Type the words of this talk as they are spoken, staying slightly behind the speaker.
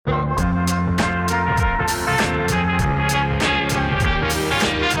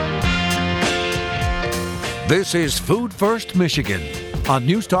This is Food First Michigan on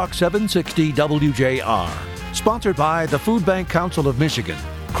News Talk 760 WJR. Sponsored by the Food Bank Council of Michigan,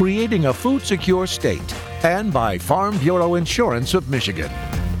 creating a food secure state, and by Farm Bureau Insurance of Michigan.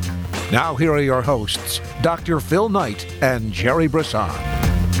 Now here are your hosts, Dr. Phil Knight and Jerry Brisson.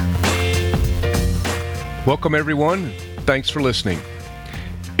 Welcome everyone. Thanks for listening.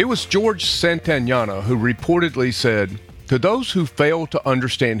 It was George Santayana who reportedly said, "To those who fail to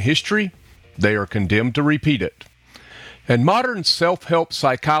understand history, they are condemned to repeat it." And modern self-help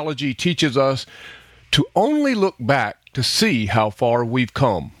psychology teaches us to only look back to see how far we've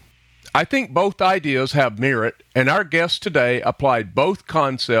come. I think both ideas have merit, and our guest today applied both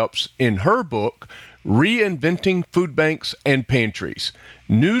concepts in her book, Reinventing Food Banks and Pantries,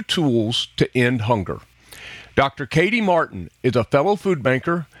 New Tools to End Hunger. Dr. Katie Martin is a fellow food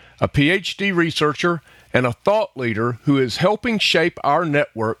banker, a PhD researcher, and a thought leader who is helping shape our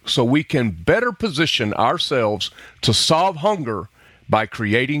network so we can better position ourselves to solve hunger by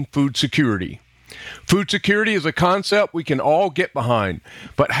creating food security. Food security is a concept we can all get behind,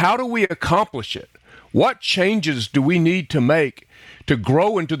 but how do we accomplish it? What changes do we need to make to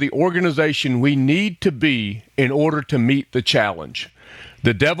grow into the organization we need to be in order to meet the challenge?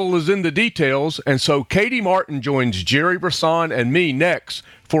 The devil is in the details, and so Katie Martin joins Jerry Brisson and me next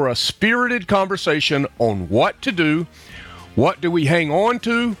for a spirited conversation on what to do, what do we hang on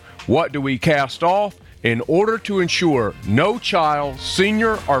to, what do we cast off, in order to ensure no child,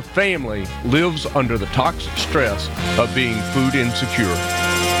 senior, or family lives under the toxic stress of being food insecure.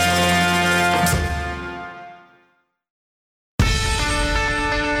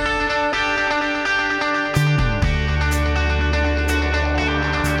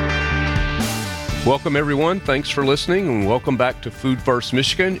 Welcome, everyone. Thanks for listening, and welcome back to Food First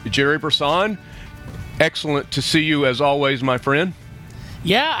Michigan. Jerry Brisson, excellent to see you as always, my friend.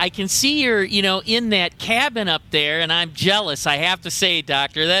 Yeah, I can see you're, in that cabin up there, and I'm jealous, I have to say,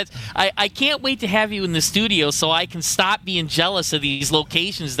 Doctor. I can't wait to have you in the studio so I can stop being jealous of these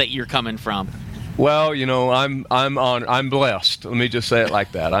locations that you're coming from. Well, I'm blessed. Let me just say it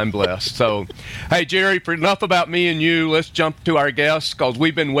like that. I'm blessed. So, hey, Jerry, for enough about me and you, let's jump to our guests, because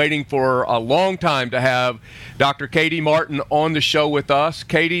we've been waiting for a long time to have Dr. Katie Martin on the show with us.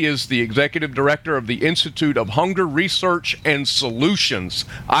 Katie is the executive director of the Institute of Hunger Research and Solutions.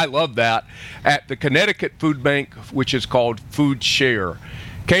 I love that, at the Connecticut Food Bank, which is called Food Share.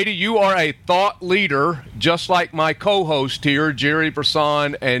 Katie, you are a thought leader, just like my co-host here, Jerry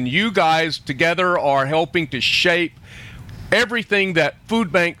Brisson, and you guys together are helping to shape everything that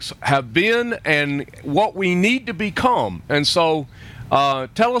food banks have been and what we need to become. And so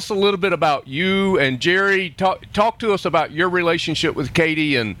tell us a little bit about you and Jerry. Talk to us about your relationship with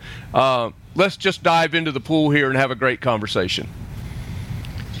Katie, and let's just dive into the pool here and have a great conversation.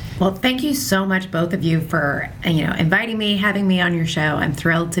 Well, thank you so much, both of you, for inviting me, having me on your show. I'm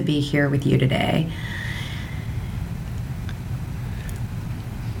thrilled to be here with you today.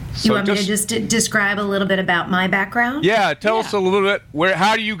 You want me to just describe a little bit about my background? Yeah, tell us a little bit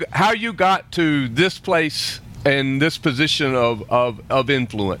how you got to this place and this position of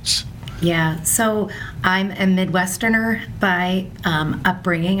influence. Yeah, so I'm a Midwesterner by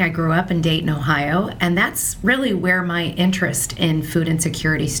upbringing. I grew up in Dayton, Ohio, and that's really where my interest in food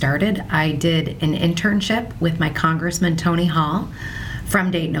insecurity started. I did an internship with my Congressman Tony Hall from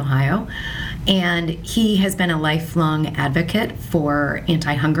Dayton, Ohio, and he has been a lifelong advocate for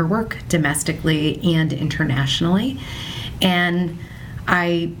anti-hunger work domestically and internationally. And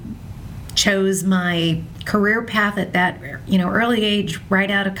I chose my career path at that early age.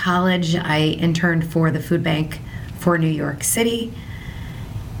 Right out of college, I interned for the food bank for New York City,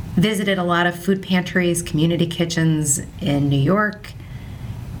 visited a lot of food pantries, community kitchens in New York,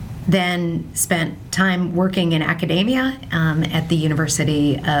 then spent time working in academia at the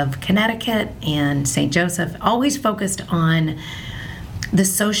University of Connecticut and St. Joseph, always focused on the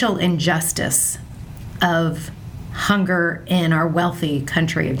social injustice of hunger in our wealthy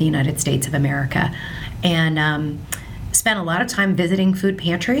country of the United States of America. And spent a lot of time visiting food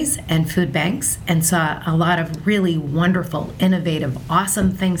pantries and food banks, and saw a lot of really wonderful, innovative,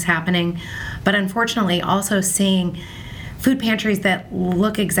 awesome things happening, but unfortunately also seeing food pantries that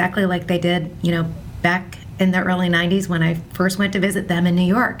look exactly like they did, back in the early 90s when I first went to visit them in New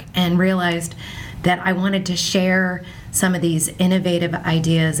York, and realized that I wanted to share some of these innovative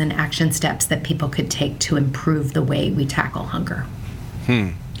ideas and action steps that people could take to improve the way we tackle hunger.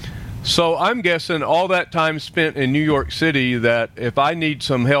 So I'm guessing all that time spent in New York City, that if I need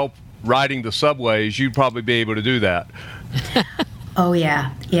some help riding the subways, you'd probably be able to do that. Oh,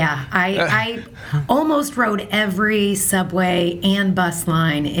 yeah. I almost rode every subway and bus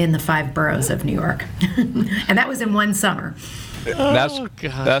line in the 5 boroughs of New York. And that was in one summer.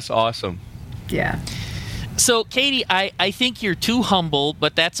 That's awesome. Yeah. So, Katie, I think you're too humble,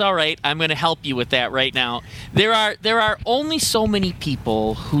 but that's all right. I'm going to help you with that right now. There are only so many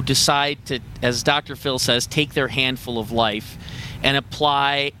people who decide to, as Dr. Phil says, take their handful of life and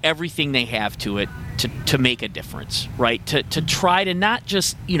apply everything they have to it to make a difference, right? To try to not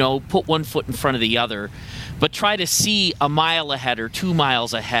just, put one foot in front of the other, but try to see a mile ahead or 2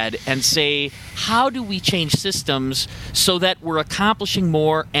 miles ahead and say, how do we change systems so that we're accomplishing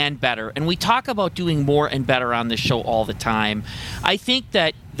more and better? And we talk about doing more and better on this show all the time. I think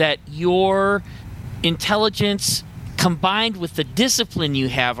that your intelligence combined with the discipline you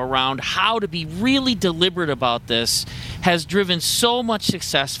have around how to be really deliberate about this has driven so much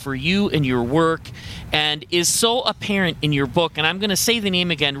success for you and your work and is so apparent in your book. And I'm going to say the name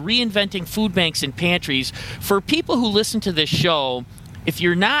again, Reinventing Food Banks and Pantries. For people who listen to this show, if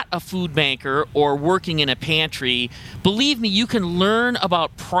you're not a food banker or working in a pantry, believe me, you can learn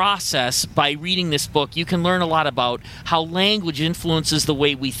about process by reading this book. You can learn a lot about how language influences the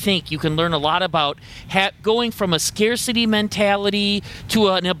way we think. You can learn a lot about going from a scarcity mentality to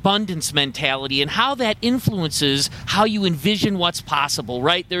an abundance mentality and how that influences how you envision what's possible,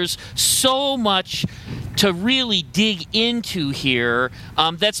 right? There's so much to really dig into here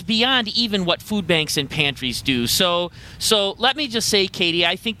that's beyond even what food banks and pantries do. So let me just say, Katie,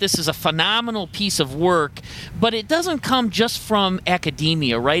 I think this is a phenomenal piece of work, but it doesn't come just from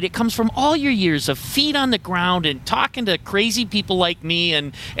academia, right? It comes from all your years of feet on the ground and talking to crazy people like me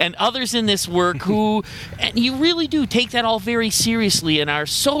and others in this work who, and you really do take that all very seriously and are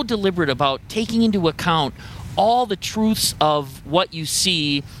so deliberate about taking into account all the truths of what you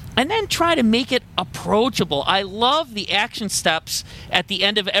see and then try to make it approachable. I love the action steps at the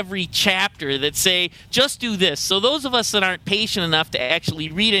end of every chapter that say, just do this. So those of us that aren't patient enough to actually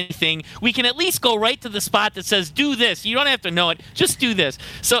read anything, we can at least go right to the spot that says, do this. You don't have to know it. Just do this.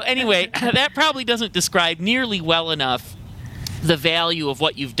 So anyway, that probably doesn't describe nearly well enough the value of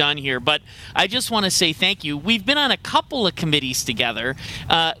what you've done here, but I just want to say thank you. We've been on a couple of committees together.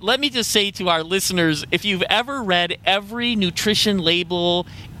 Let me just say to our listeners, if you've ever read every nutrition label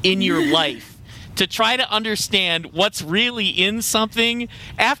in your life to try to understand what's really in something,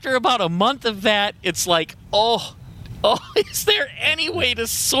 after about a month of that, it's like, oh, is there any way to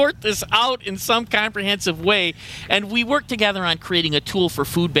sort this out in some comprehensive way? And we work together on creating a tool for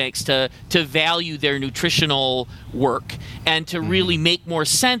food banks to value their nutritional work and to really make more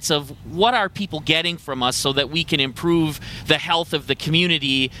sense of what are people getting from us so that we can improve the health of the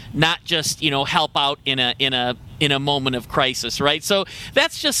community, not just, help out in a moment of crisis, right? So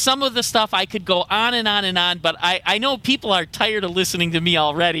that's just some of the stuff. I could go on and on and on, but I know people are tired of listening to me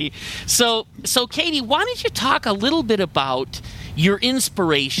already. So Katie, why don't you talk a little bit about your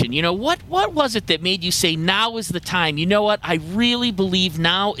inspiration? What was it that made you say, now is the time? You know what? I really believe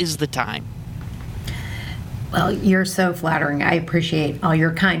now is the time. Well, you're so flattering. I appreciate all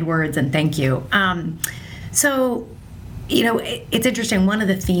your kind words and thank you. It's interesting. One of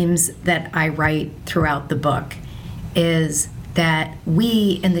the themes that I write throughout the book is that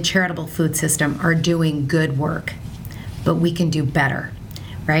we in the charitable food system are doing good work, but we can do better,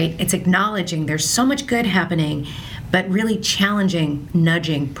 right? It's acknowledging there's so much good happening, but really challenging,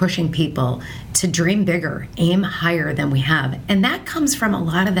 nudging, pushing people to dream bigger, aim higher than we have. And that comes from a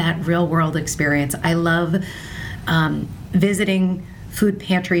lot of that real world experience. I love visiting food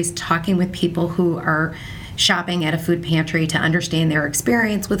pantries, talking with people who are shopping at a food pantry to understand their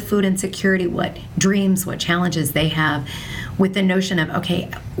experience with food insecurity, what dreams, what challenges they have, with the notion of, okay,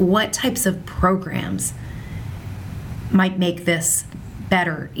 what types of programs might make this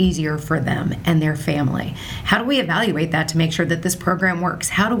better, easier for them and their family? How do we evaluate that to make sure that this program works?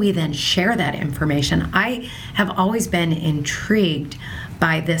 How do we then share that information? I have always been intrigued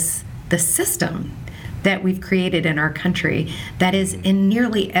by the system that we've created in our country that is in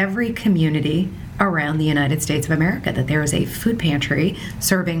nearly every community around the United States of America, that there is a food pantry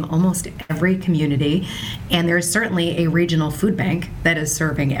serving almost every community, and there's certainly a regional food bank that is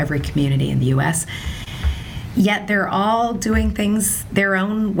serving every community in the U.S. Yet they're all doing things their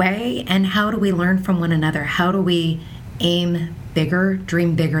own way, and how do we learn from one another? How do we aim bigger,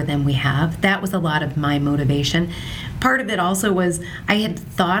 dream bigger than we have? That was a lot of my motivation. Part of it also was I had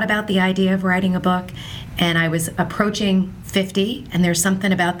thought about the idea of writing a book, and I was approaching 50, and there's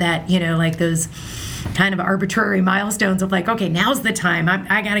something about that, like those kind of arbitrary milestones of like, okay, now's the time.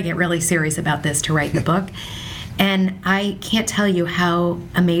 I got to get really serious about this to write the book. And I can't tell you how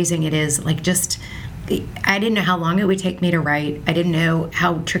amazing it is, like just I didn't know how long it would take me to write. I didn't know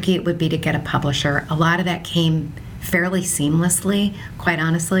how tricky it would be to get a publisher. A lot of that came fairly seamlessly, quite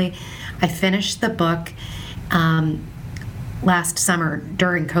honestly. I finished the book last summer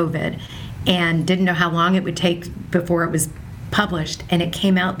during COVID and didn't know how long it would take before it was published, and it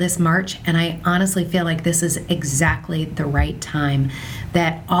came out this March, and I honestly feel like this is exactly the right time,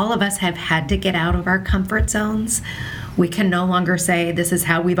 that all of us have had to get out of our comfort zones. We can no longer say this is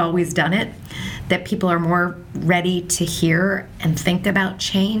how we've always done it, that people are more ready to hear and think about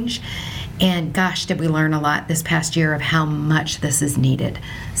change. And gosh, did we learn a lot this past year of how much this is needed.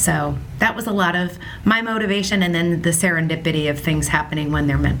 So that was a lot of my motivation, and then the serendipity of things happening when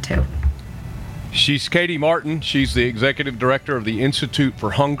they're meant to. She's Katie Martin. She's the Executive Director of the Institute for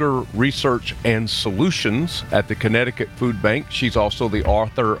Hunger Research and Solutions at the Connecticut Food Bank. She's also the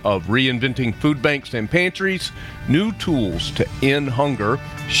author of Reinventing Food Banks and Pantries, New Tools to End Hunger.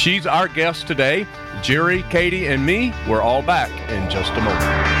 She's our guest today. Jerry, Katie, and me, we're all back in just a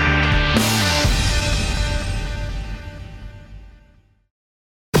moment.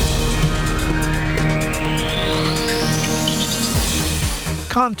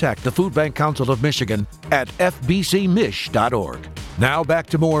 Contact the Food Bank Council of Michigan at fbcmich.org. Now back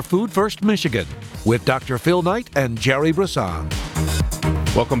to more Food First Michigan with Dr. Phil Knight and Jerry Brisson.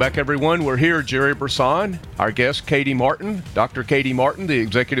 Welcome back, everyone. We're here, Jerry Brisson, our guest, Katie Martin. Dr. Katie Martin, the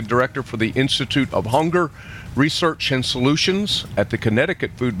Executive Director for the Institute of Hunger Research and Solutions at the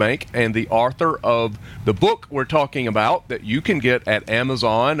Connecticut Food Bank, and the author of the book we're talking about that you can get at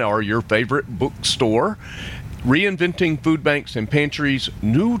Amazon or your favorite bookstore, Reinventing Food Banks and Pantries,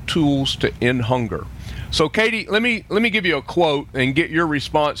 New Tools to End Hunger. So, Katie, let me give you a quote and get your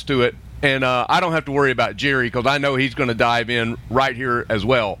response to it. And I don't have to worry about Jerry because I know he's going to dive in right here as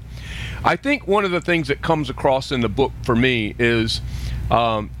well. I think one of the things that comes across in the book for me is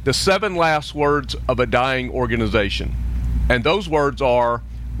the 7 last words of a dying organization. And those words are,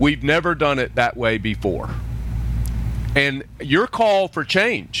 we've never done it that way before. And your call for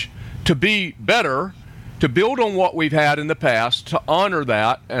change, to be better, to build on what we've had in the past, to honor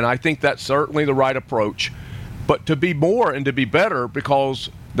that, and I think that's certainly the right approach, but to be more and to be better because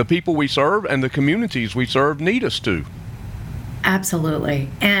the people we serve and the communities we serve need us to. Absolutely.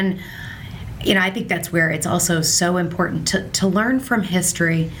 And, I think that's where it's also so important to learn from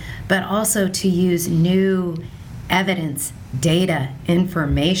history, but also to use new evidence, data,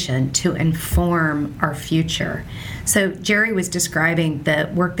 information to inform our future. So Jerry was describing the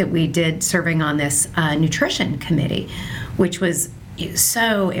work that we did serving on this nutrition committee, which was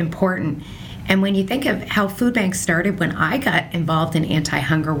so important. And when you think of how food banks started, when I got involved in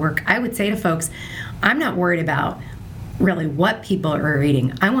anti-hunger work, I would say to folks, I'm not worried about really what people are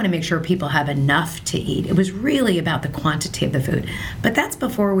eating. I want to make sure people have enough to eat. It was really about the quantity of the food. But that's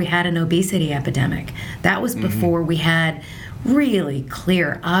before we had an obesity epidemic. That was before we had really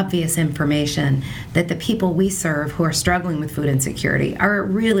clear, obvious information that the people we serve who are struggling with food insecurity are at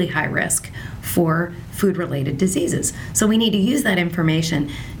really high risk for food-related diseases. So we need to use that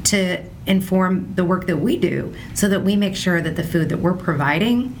information to inform the work that we do so that we make sure that the food that we're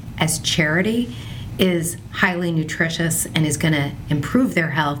providing as charity is highly nutritious and is going to improve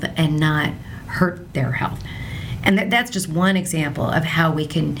their health and not hurt their health. And that's just one example of how we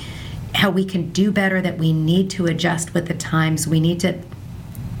can do better, that we need to adjust with the times. We need to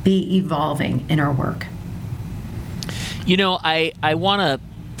be evolving in our work. I want to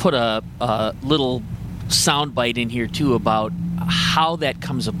put a little soundbite in here too about how that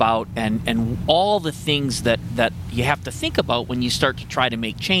comes about and all the things that you have to think about when you start to try to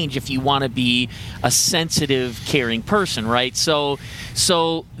make change if you want to be a sensitive, caring person, right? So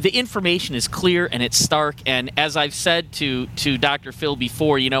the information is clear and it's stark, and as I've said to Dr. Phil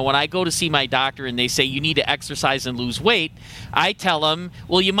before, when I go to see my doctor and they say you need to exercise and lose weight, I tell them,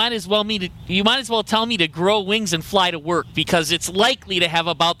 well, you might as well tell me to grow wings and fly to work because it's likely to have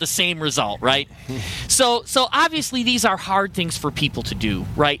about the same result, right? So obviously these are hard things for people to do,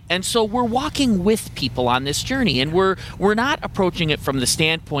 right? And so we're walking with people on this journey, and we're not approaching it from the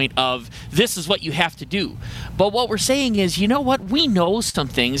standpoint of this is what you have to do. But what we're saying is, you know what? We know some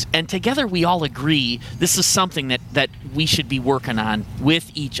things, and together we all agree this is something that we should be working on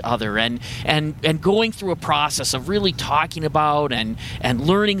with each other and going through a process of really talking about and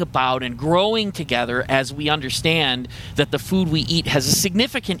learning about and growing together as we understand that the food we eat has a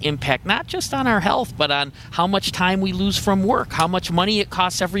significant impact, not just on our health, but on how much time we lose from work, how much money it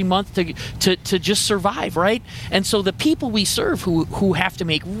costs every month to just survive, right? And so the people we serve who have to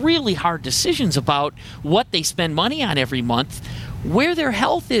make really hard decisions about what they spend money on every month, where their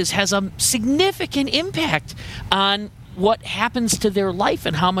health is, has a significant impact on what happens to their life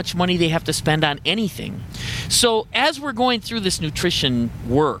and how much money they have to spend on anything. So as we're going through this nutrition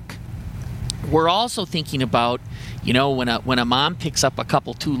work, we're also thinking about, when a mom picks up a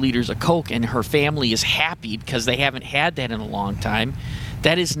couple 2 liters of Coke and her family is happy because they haven't had that in a long time,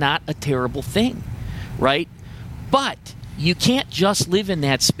 that is not a terrible thing, right? But you can't just live in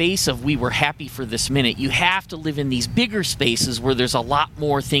that space of we were happy for this minute. You have to live in these bigger spaces where there's a lot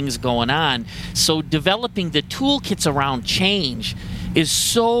more things going on. So developing the toolkits around change is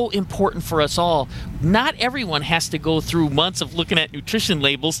so important for us all. Not everyone has to go through months of looking at nutrition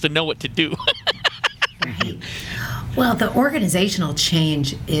labels to know what to do. Right. Well, the organizational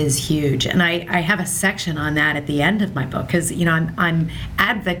change is huge, and I have a section on that at the end of my book because I'm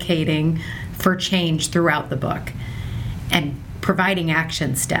advocating for change throughout the book and providing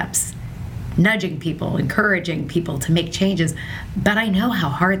action steps, nudging people, encouraging people to make changes. But I know how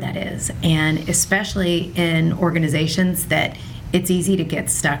hard that is, and especially in organizations that it's easy to get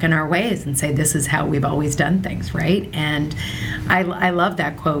stuck in our ways and say this is how we've always done things, right? And I love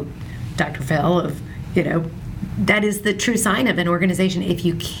that quote, Dr. Phil, of that is the true sign of an organization. If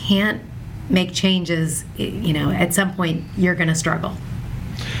you can't make changes, at some point you're going to struggle.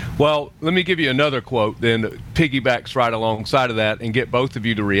 Well, let me give you another quote then that piggybacks right alongside of that and get both of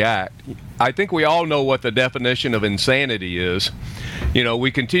you to react. I think we all know what the definition of insanity is.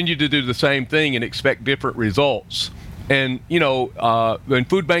 We continue to do the same thing and expect different results. And, when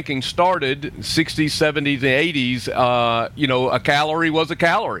food banking started, 60s, 70s, and 80s, a calorie was a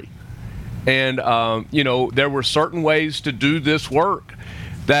calorie. And, there were certain ways to do this work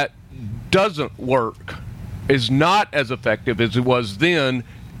that doesn't work, is not as effective as it was then,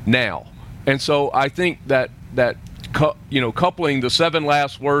 now. And so I think that coupling the 7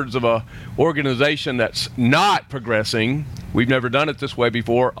 last words of a organization that's not progressing, we've never done it this way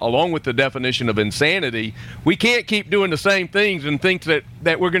before, along with the definition of insanity, we can't keep doing the same things and think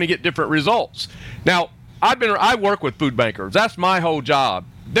that we're going to get different results. Now, I work with food bankers. That's my whole job.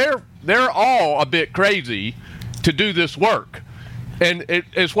 They're all a bit crazy to do this work. And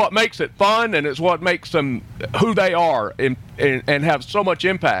it's what makes it fun, and it's what makes them who they are and have so much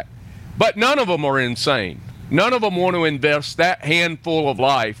impact. But none of them are insane. None of them want to invest that handful of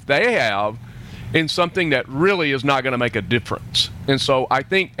life they have in something that really is not going to make a difference. And so I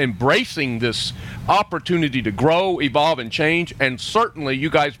think embracing this opportunity to grow, evolve, and change, and certainly you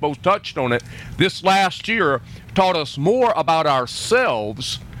guys both touched on it, this last year taught us more about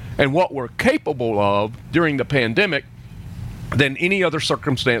ourselves and what we're capable of during the pandemic than any other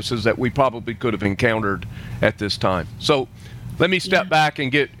circumstances that we probably could have encountered at this time. So let me step back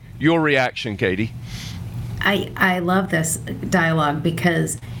and get your reaction, Katie. I love this dialogue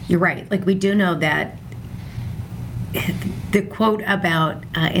because you're right. Like, we do know that the quote about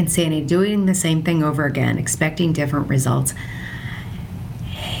insanity, doing the same thing over again, expecting different results,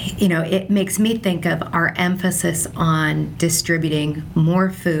 it makes me think of our emphasis on distributing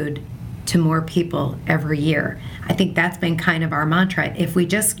more food to more people every year. I think that's been kind of our mantra. If we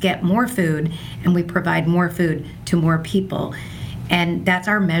just get more food and we provide more food to more people, and that's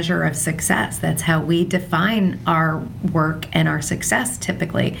our measure of success. That's how we define our work and our success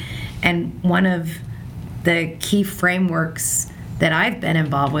typically. And one of the key frameworks that I've been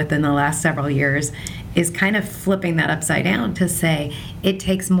involved with in the last several years is kind of flipping that upside down to say it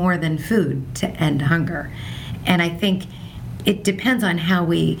takes more than food to end hunger. And I think it depends on how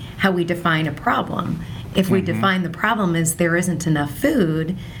we define a problem. If we define the problem as there isn't enough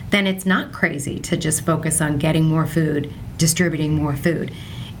food, then it's not crazy to just focus on getting more food, distributing more food.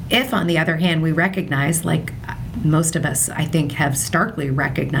 If, on the other hand, we recognize, like most of us, I think, have starkly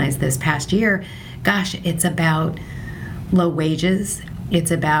recognized this past year, gosh, it's about low wages,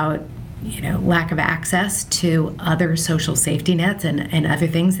 it's about lack of access to other social safety nets and other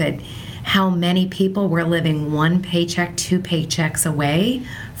things, that how many people were living 1 paycheck, 2 paychecks away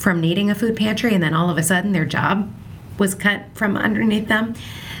from needing a food pantry, and then all of a sudden their job was cut from underneath them.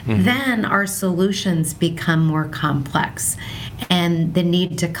 Then our solutions become more complex, and the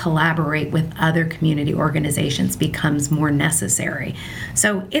need to collaborate with other community organizations becomes more necessary.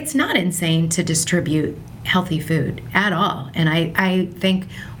 So it's not insane to distribute healthy food at all. And I think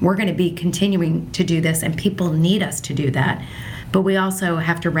we're going to be continuing to do this, and people need us to do that. But we also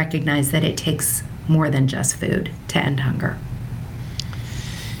have to recognize that it takes more than just food to end hunger.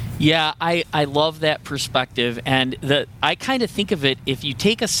 Yeah, I love that perspective. And I kind of think of it, if you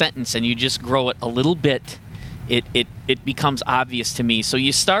take a sentence and you just grow it a little bit, it becomes obvious to me. So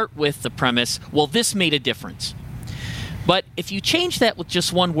you start with the premise, well, this made a difference. But if you change that with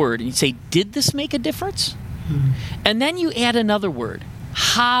just one word and you say, did this make a difference? And then you add another word,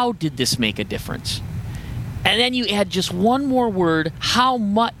 how did this make a difference? And then you add just one more word, how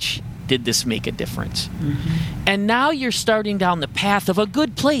much did this make a difference? Mm-hmm. And now you're starting down the path of a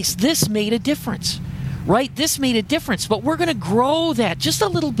good place. This made a difference, right? This made a difference, but we're going to grow that just a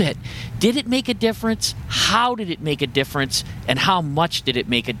little bit. Did it make a difference? How did it make a difference? And how much did it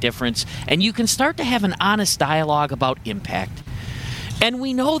make a difference? And you can start to have an honest dialogue about impact. And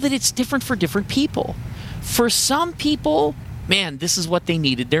we know that it's different for different people. For some people, man, this is what they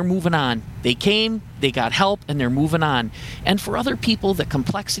needed. They're moving on. They came, they got help, and they're moving on. And for other people, the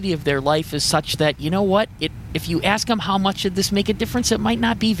complexity of their life is such that, you know what? If you ask them how much did this make a difference, it might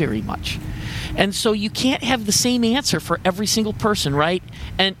not be very much. And so you can't have the same answer for every single person, right?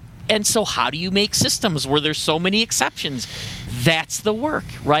 And so how do you make systems where there's so many exceptions? That's the work,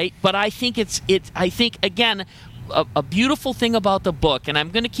 right? But I think again, a beautiful thing about the book, and I'm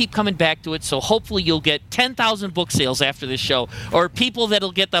going to keep coming back to it, so hopefully you'll get 10,000 book sales after this show, or people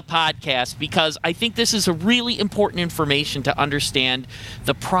that'll get the podcast, because I think this is a really important information to understand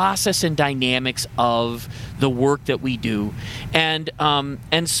the process and dynamics of the work that we do. And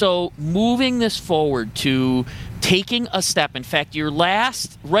so moving this forward to taking a step, in fact,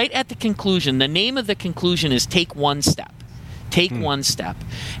 right at the conclusion, the name of the conclusion is Take One Step. Take one step.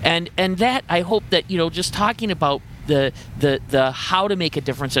 And that, I hope that, just talking about the how to make a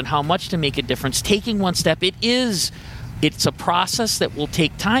difference and how much to make a difference, taking one step, it's a process that will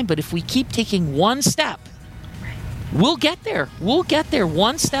take time, but if we keep taking one step, we'll get there. We'll get there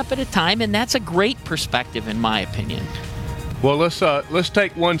one step at a time, and that's a great perspective, in my opinion. Well, let's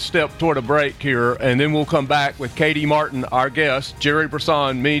take one step toward a break here, and then we'll come back with Katie Martin, our guest, Jerry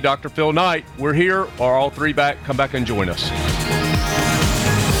Brisson, me, Dr. Phil Knight. We're here, or all three back. Come back and join us.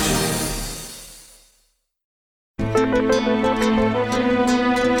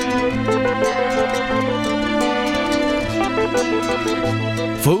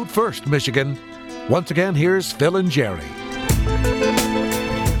 Food First, Michigan. Once again, here's Phil and Jerry.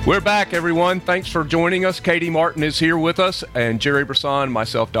 We're back, everyone. Thanks for joining us. Katie Martin is here with us, and Jerry Brisson,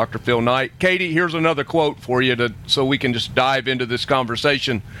 myself, Dr. Phil Knight. Katie, here's another quote for you so we can just dive into this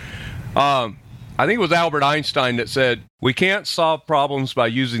conversation. I think it was Albert Einstein that said, "We can't solve problems by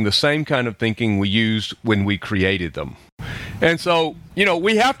using the same kind of thinking we used when we created them." And so,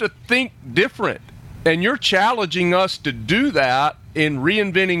 we have to think different. And you're challenging us to do that in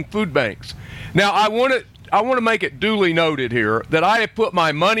reinventing food banks. Now, I want to make it duly noted here that I have put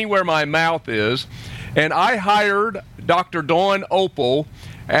my money where my mouth is, and I hired Dr. Dawn Opel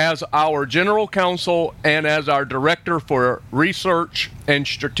as our general counsel and as our director for research and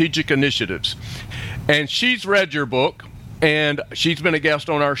strategic initiatives. And she's read your book, and she's been a guest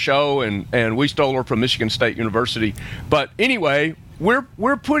on our show, and we stole her from Michigan State University. But anyway,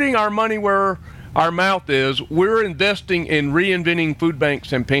 we're putting our money where our mouth is. We're investing in reinventing food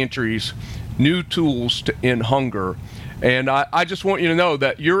banks and pantries, new tools to end hunger. And I just want you to know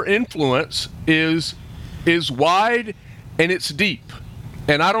that your influence is wide and it's deep.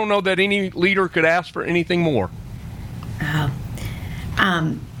 And I don't know that any leader could ask for anything more.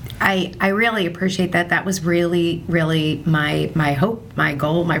 I really appreciate that. That was really, really my hope, my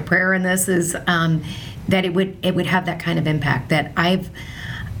goal, my prayer in this is that it would have that kind of impact. That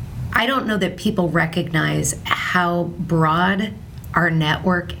I don't know that people recognize how broad our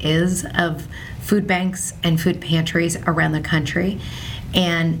network is of food banks and food pantries around the country,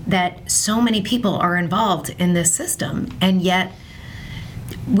 and that so many people are involved in this system, and yet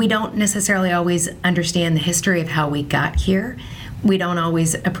we don't necessarily always understand the history of how we got here. We don't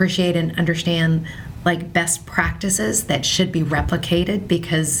always appreciate and understand best practices that should be replicated,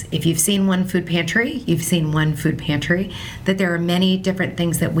 because if you've seen one food pantry, you've seen one food pantry, that there are many different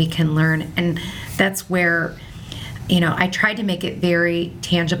things that we can learn. And that's where, I tried to make it very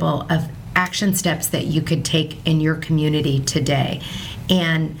tangible of action steps that you could take in your community today.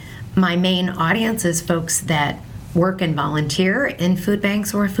 And my main audience is folks that work and volunteer in food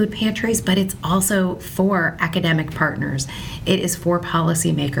banks or food pantries, but it's also for academic partners. It is for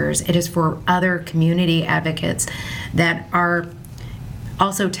policymakers. It is for other community advocates that are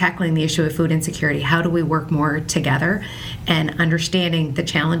also tackling the issue of food insecurity. How do we work more together and understanding the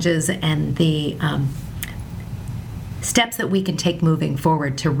challenges and the steps that we can take moving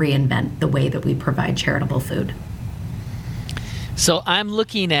forward to reinvent the way that we provide charitable food? So I'm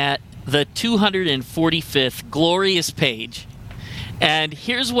looking at the 245th glorious page, and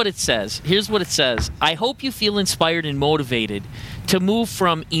here's what it says. I hope you feel inspired and motivated to move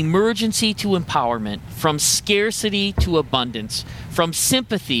from emergency to empowerment, from scarcity to abundance, from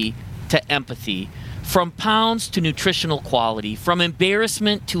sympathy to empathy, from pounds to nutritional quality, from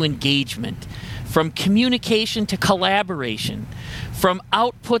embarrassment to engagement, from communication to collaboration, from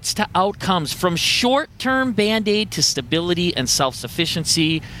outputs to outcomes, from short-term Band-Aid to stability and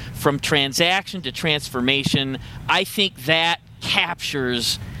self-sufficiency, from transaction to transformation. I think that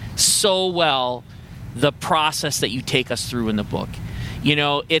captures so well the process that you take us through in the book. You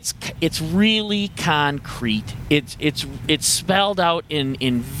know, it's really concrete. It's spelled out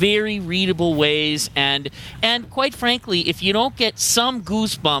in very readable ways, and quite frankly, if you don't get some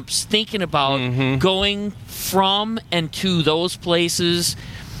goosebumps thinking about going from and to those places,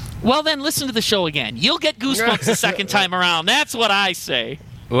 well, then listen to the show again. You'll get goosebumps the second time around. That's what I say.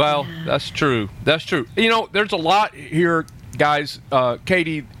 Well, that's true. That's true. You know, there's a lot here, guys,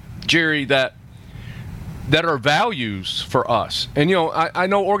 Katie, Jerry, that are values for us. And, you know, I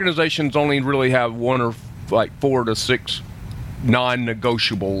know organizations only really have one or like 4 to 6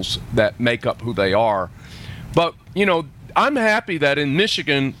 non-negotiables that make up who they are. But, you know, I'm happy that in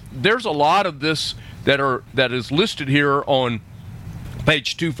Michigan, there's a lot of this that is listed here on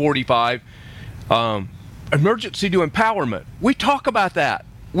page 245, emergency to empowerment. We talk about that.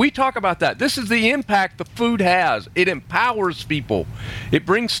 This is the impact the food has. It empowers people. It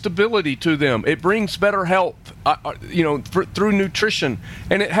brings stability to them. It brings better health, through nutrition,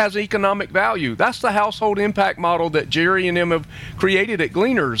 and it has economic value. That's the household impact model that Jerry and them have created at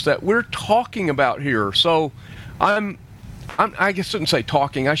Gleaners that we're talking about here. So I guess I shouldn't say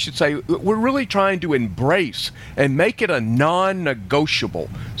talking. I should say we're really trying to embrace and make it a non-negotiable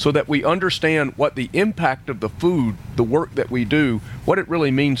so that we understand what the impact of the food, the work that we do, what it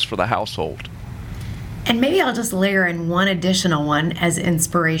really means for the household. And maybe I'll just layer in one additional one as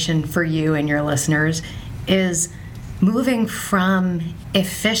inspiration for you and your listeners is moving from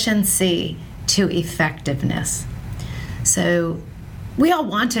efficiency to effectiveness. So we all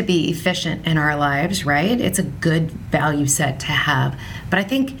want to be efficient in our lives, right? It's a good value set to have. But I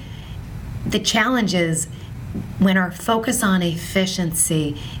think the challenge is when our focus on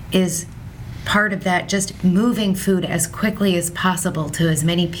efficiency is part of that, just moving food as quickly as possible to as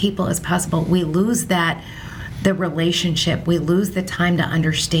many people as possible, we lose the relationship. We lose the time to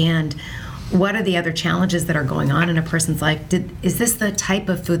understand what are the other challenges that are going on in a person's life. Is this the type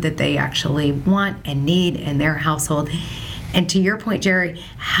of food that they actually want and need in their household? And to your point, Jerry,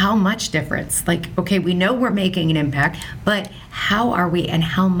 how much difference? Like, okay, we know we're making an impact, but how are we and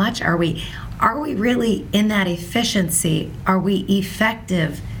how much are we? Are we really in that efficiency? Are we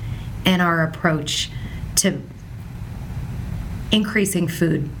effective in our approach to increasing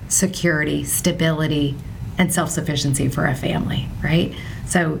food security, stability, and self-sufficiency for a family, right?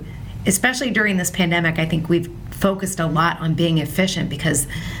 So especially during this pandemic, I think we've focused a lot on being efficient because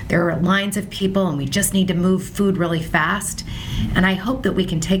there are lines of people and we just need to move food really fast. And I hope that we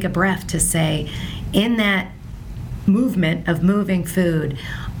can take a breath to say, in that movement of moving food,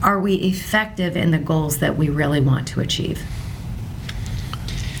 are we effective in the goals that we really want to achieve?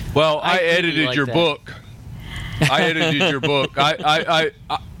 Well, I edited your book. I edited your book. I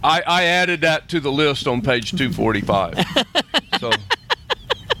added that to the list on page 245. So.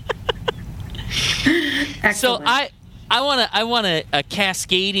 Excellent. So I want a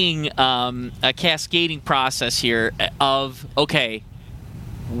cascading process here of, okay,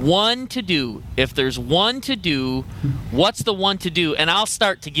 one to do. If there's one to do, what's the one to do? And I'll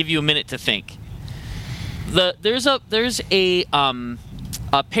start to give you a minute to think. There's a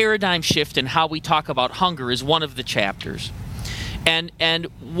paradigm shift in how we talk about hunger is one of the chapters, and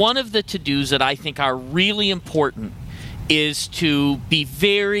one of the to-dos that I think are really important is to be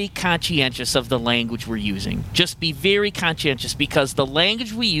very conscientious of the language we're using. Just be very conscientious because the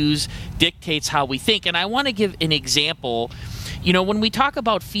language we use dictates how we think. And I want to give an example. You know, when we talk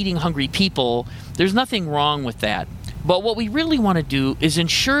about feeding hungry people, there's nothing wrong with that. But what we really want to do is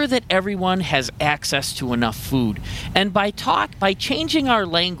ensure that everyone has access to enough food. And by changing our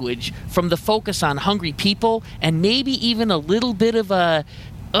language from the focus on hungry people and maybe even a little bit of a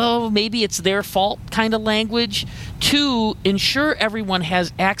maybe it's their fault kind of language, to ensure everyone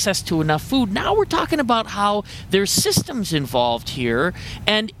has access to enough food. Now we're talking about how there's systems involved here,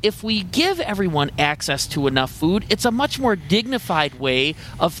 and if we give everyone access to enough food, it's a much more dignified way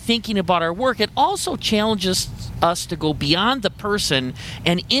of thinking about our work. It also challenges us to go beyond the person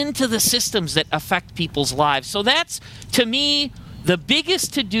and into the systems that affect people's lives. So that's, to me, the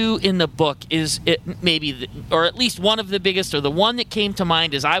biggest to do in the book is or at least one of the biggest, or the one that came to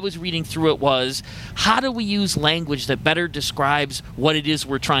mind as I was reading through it, was how do we use language that better describes what it is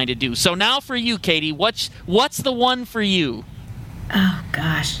we're trying to do. So now for you, Katie, what's the one for you? Oh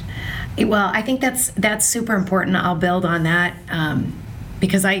gosh, well, I think that's super important. I'll build on that.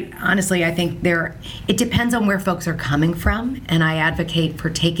 because I think it depends on where folks are coming from, and I advocate for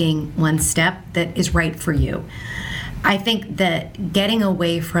taking one step that is right for you. I think that getting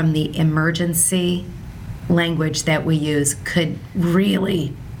away from the emergency language that we use could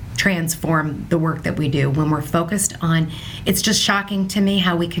really transform the work that we do when we're focused on. It's just shocking to me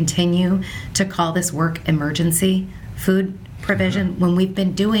how we continue to call this work emergency food provision when we've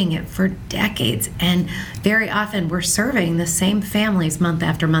been doing it for decades, and very often we're serving the same families month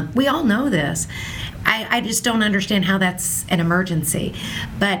after month. We all know this. I just don't understand how that's an emergency.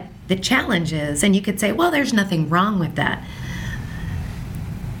 But the challenge is, and you could say, well, there's nothing wrong with that.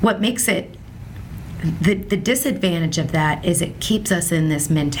 What makes it the disadvantage of that is it keeps us in this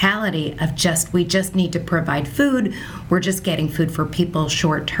mentality of we just need to provide food. We're just getting food for people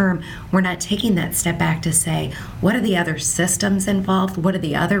short term. We're not taking that step back to say, what are the other systems involved? What are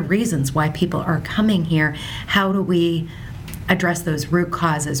the other reasons why people are coming here? How do we address those root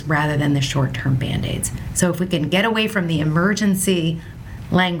causes rather than the short-term Band-Aids? So if we can get away from the emergency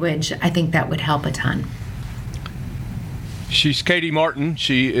language, I think that would help a ton. She's Katie Martin.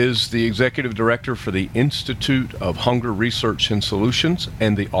 She is the Executive Director for the Institute of Hunger Research and Solutions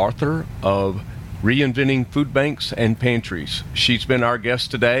and the author of Reinventing Food Banks and Pantries. She's been our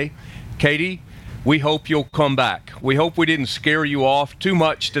guest today. Katie, we hope you'll come back. We hope we didn't scare you off too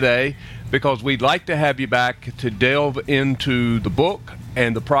much today, because we'd like to have you back to delve into the book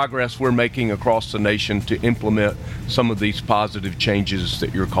and the progress we're making across the nation to implement some of these positive changes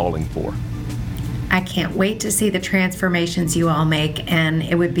that you're calling for. I can't wait to see the transformations you all make, and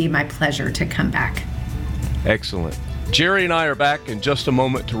it would be my pleasure to come back. Excellent. Jerry and I are back in just a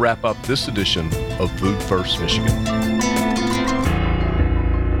moment to wrap up this edition of Food First Michigan.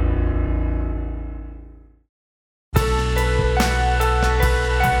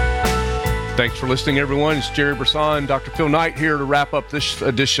 Thanks for listening, everyone. It's Jerry Brisson, Dr. Phil Knight here to wrap up this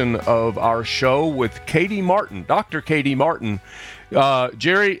edition of our show with Katie Martin, Dr. Katie Martin.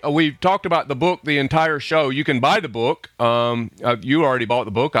 Jerry, we've talked about the book the entire show. You can buy the book. You already bought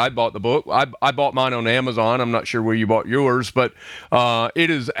the book. I bought the book. I bought mine on Amazon. I'm not sure where you bought yours, but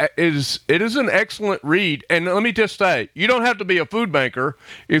it is an excellent read. And let me just say, you don't have to be a food banker.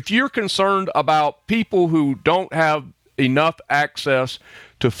 If you're concerned about people who don't have enough access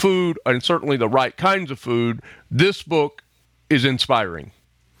to food, and certainly the right kinds of food, this book is inspiring.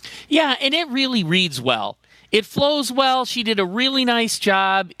 Yeah, and it really reads well. It flows well. She did a really nice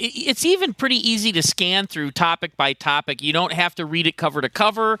job. It's even pretty easy to scan through topic by topic. You don't have to read it cover to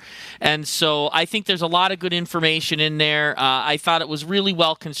cover. And so I think there's a lot of good information in there. I thought it was really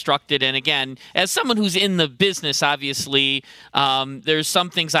well constructed. And again, as someone who's in the business, obviously, there's some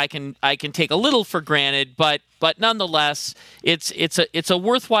things I can take a little for granted, but nonetheless, it's a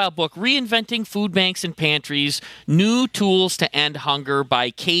worthwhile book. Reinventing Food Banks and Pantries: New Tools to End Hunger by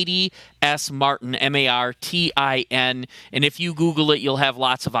Katie S. Martin, Martin. And if you Google it, you'll have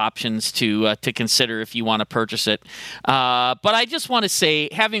lots of options to consider if you want to purchase it. But I just want to say,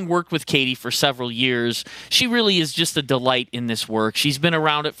 having worked with Katie for several years, she really is just a delight in this work. She's been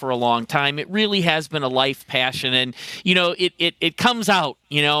around it for a long time. It really has been a life passion, and it comes out,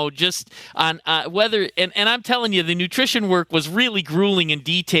 just on whether and I'm telling you, the nutrition work was really grueling and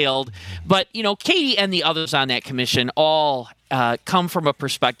detailed. But Katie and the others on that commission all come from a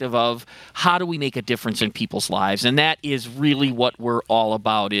perspective of how do we make a difference in people's lives, and that is really what we're all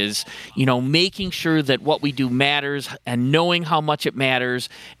about. Is making sure that what we do matters and knowing how much it matters.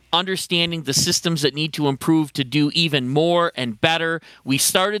 Understanding the systems that need to improve to do even more and better. We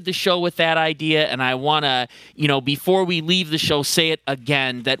started the show with that idea, and I want to, before we leave the show, say it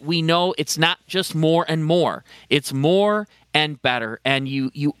again, that we know it's not just more and more. It's more and better. And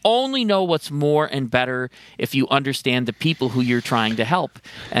you only know what's more and better if you understand the people who you're trying to help.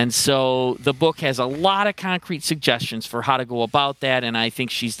 And so the book has a lot of concrete suggestions for how to go about that, and I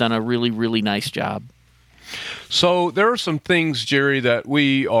think she's done a really, really nice job. So there are some things, Jerry, that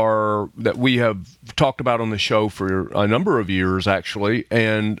we have talked about on the show for a number of years, actually,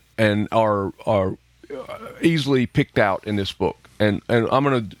 and are easily picked out in this book. And I'm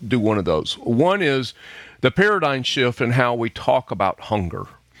going to do one of those. One is the paradigm shift in how we talk about hunger.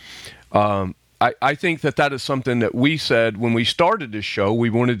 I think that is something that we said when we started this show. We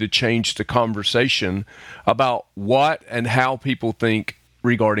wanted to change the conversation about what and how people think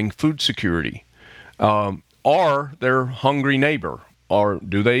regarding food security. Are their hungry neighbor, or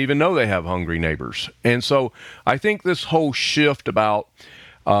do they even know they have hungry neighbors? And so I think this whole shift about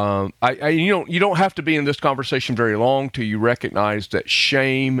you don't have to be in this conversation very long till you recognize that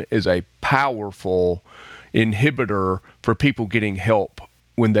shame is a powerful inhibitor for people getting help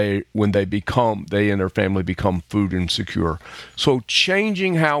when they and their family become food insecure. So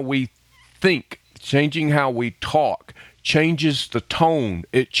changing how we think, changing how we talk, changes the tone.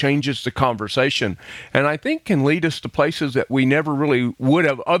 It changes the conversation, and I think can lead us to places that we never really would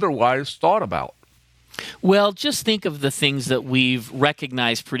have otherwise thought about. Well, just think of the things that we've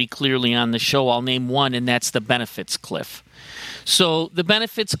recognized pretty clearly on the show. I'll name one, and that's the benefits cliff. So the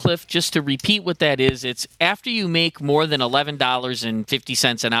benefits cliff, just to repeat what that is, it's after you make more than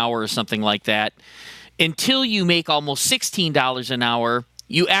 $11.50 an hour or something like that, until you make almost $16 an hour,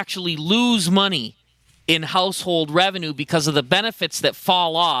 you actually lose money in household revenue because of the benefits that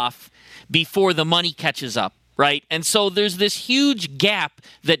fall off before the money catches up. Right? And so there's this huge gap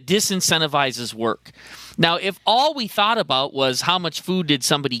that disincentivizes work. Now, if all we thought about was how much food did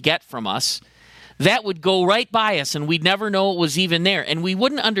somebody get from us, that would go right by us and we'd never know it was even there. And we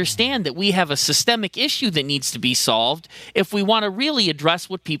wouldn't understand that we have a systemic issue that needs to be solved if we want to really address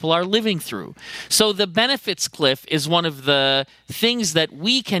what people are living through. So the benefits cliff is one of the things that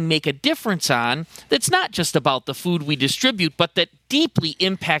we can make a difference on that's not just about the food we distribute, but that deeply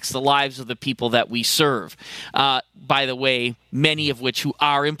impacts the lives of the people that we serve. By the way, many of which who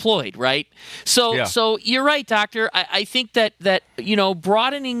are employed, right? So you're right, Doctor. I think that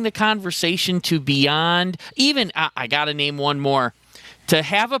broadening the conversation to beyond even I got to name one more. To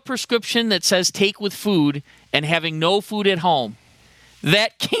have a prescription that says take with food and having no food at home,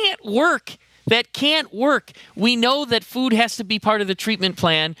 that can't work. That can't work. We know that food has to be part of the treatment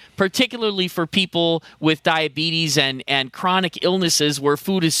plan, particularly for people with diabetes and chronic illnesses where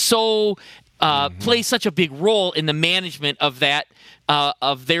food is so plays such a big role in the management of that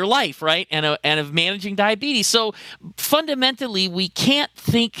of their life, right? And of managing diabetes. So fundamentally, we can't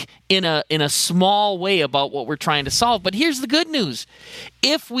think in a small way about what we're trying to solve. But here's the good news.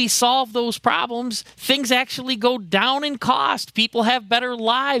 If we solve those problems, things actually go down in cost. People have better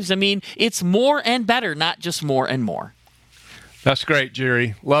lives. I mean, it's more and better, not just more and more. That's great,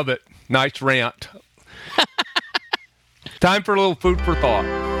 Jerry. Love it. Nice rant. Time for a little food for thought.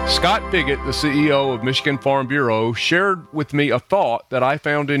 Scott Pigott, the CEO of Michigan Farm Bureau, shared with me a thought that I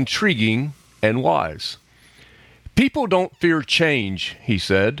found intriguing and wise. People don't fear change, he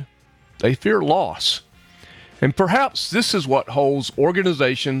said. They fear loss. And perhaps this is what holds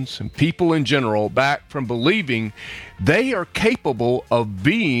organizations and people in general back from believing they are capable of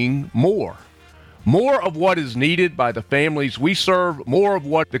being more. More of what is needed by the families we serve, more of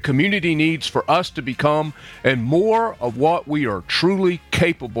what the community needs for us to become, and more of what we are truly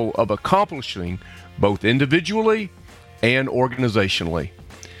capable of accomplishing, both individually and organizationally.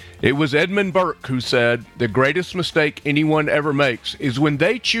 It was Edmund Burke who said, the greatest mistake anyone ever makes is when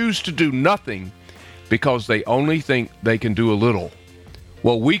they choose to do nothing because they only think they can do a little.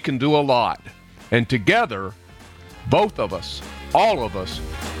 Well, we can do a lot. And together, both of us, all of us,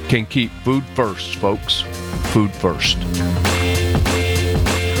 can keep food first, folks. Food first.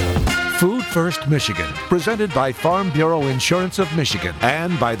 Food First Michigan, presented by Farm Bureau Insurance of Michigan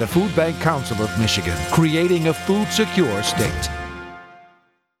and by the Food Bank Council of Michigan, creating a food secure state.